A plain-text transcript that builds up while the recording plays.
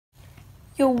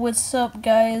Yo, what's up,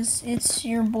 guys? It's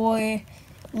your boy,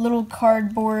 Little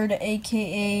Cardboard,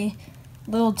 aka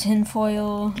Little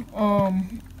Tinfoil.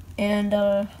 And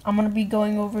I'm gonna be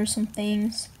going over some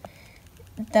things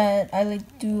that I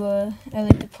like to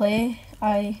play.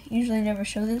 I usually never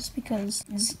show this because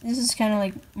this is kind of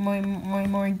like my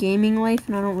more gaming life,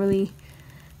 and I don't really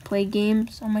play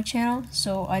games on my channel.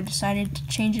 So I decided to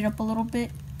change it up a little bit.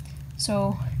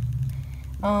 So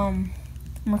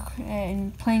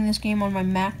and playing this game on my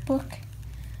MacBook,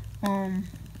 and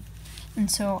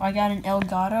so I got an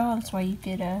Elgato. That's why you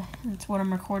get that's what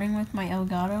I'm recording with, my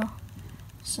Elgato.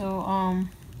 So I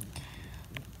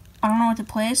don't know what to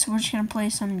play, so we're just gonna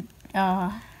play some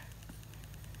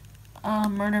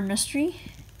murder mystery.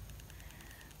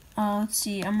 Let's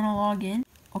see, I'm gonna log in.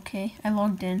 Okay, I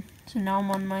logged in, so now I'm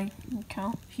on my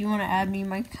account. If you want to add me,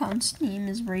 my account's name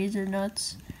is Razor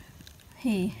Nuts.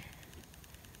 Hey.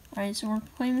 Alright, so we're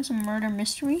playing some murder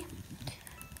mystery.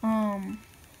 We're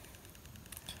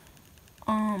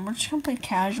just gonna play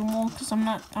casual because I'm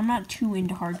not too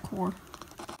into hardcore.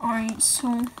 Alright,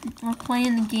 so we're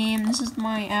playing the game. This is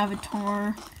my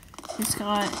avatar. It's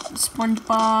got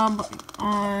SpongeBob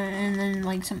and then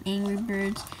like some Angry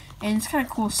Birds, and it's got a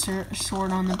cool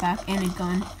sword on the back and a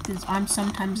gun because I'm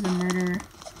sometimes the murderer.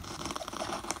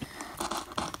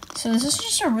 So this is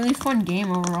just a really fun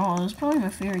game overall. It's probably my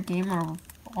favorite game out of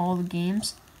all the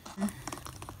games.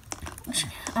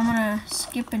 I'm gonna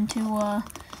skip into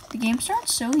the game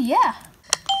starts, so yeah.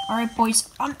 Alright boys,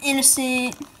 I'm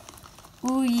innocent.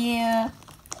 Ooh yeah.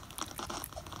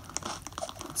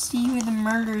 Let's see who the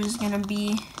murderer is gonna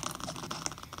be.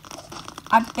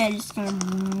 I bet it's gonna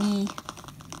be me.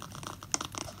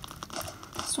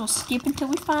 So we'll skip until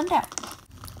we find out.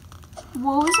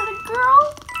 Whoa, is it a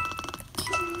girl?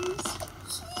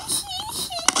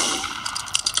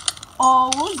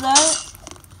 Oh, what was that?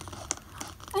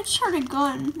 I just heard a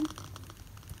gun.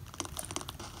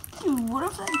 Dude, what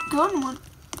if that gun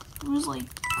was like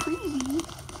crazy?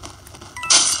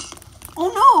 Oh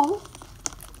no!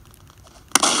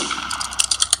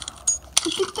 I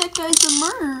think that guy's the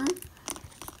murderer.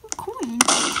 Coin.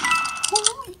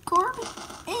 Holy garbage.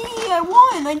 Hey, I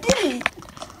won! I did it!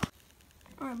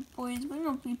 Alright boys, we're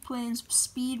gonna be playing some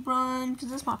speed run because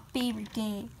that's my favorite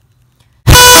game.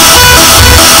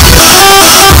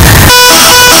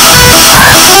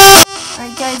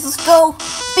 Alright guys, let's go!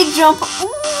 Big jump! Ooh!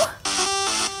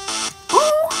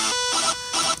 Ooh!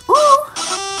 Ooh!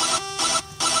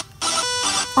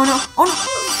 Oh no! Oh no!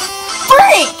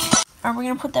 Break! Alright, we're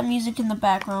gonna put that music in the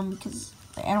background because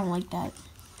I don't like that.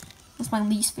 That's my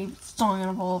least favorite song out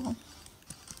of all of them.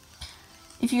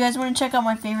 If you guys want to check out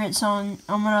my favorite song,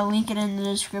 I'm gonna link it in the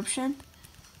description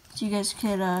so you guys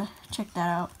could check that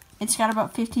out. It's got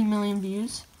about 15 million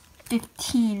views.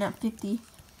 15, not 50.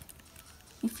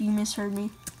 If you misheard me.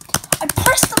 I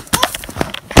pressed the